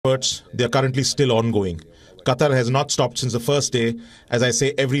efforts, they are currently still ongoing. Qatar has not stopped since the first day, as I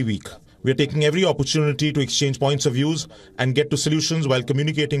say every week. We are taking every opportunity to exchange points of views and get to solutions while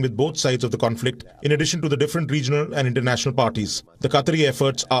communicating with both sides of the conflict, in addition to the different regional and international parties. The Qatari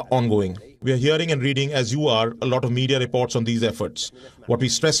efforts are ongoing. We are hearing and reading, as you are, a lot of media reports on these efforts. What we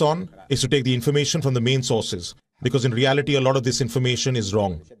stress on is to take the information from the main sources, because in reality a lot of this information is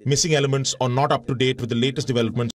wrong. Missing elements or not up to date with the latest developments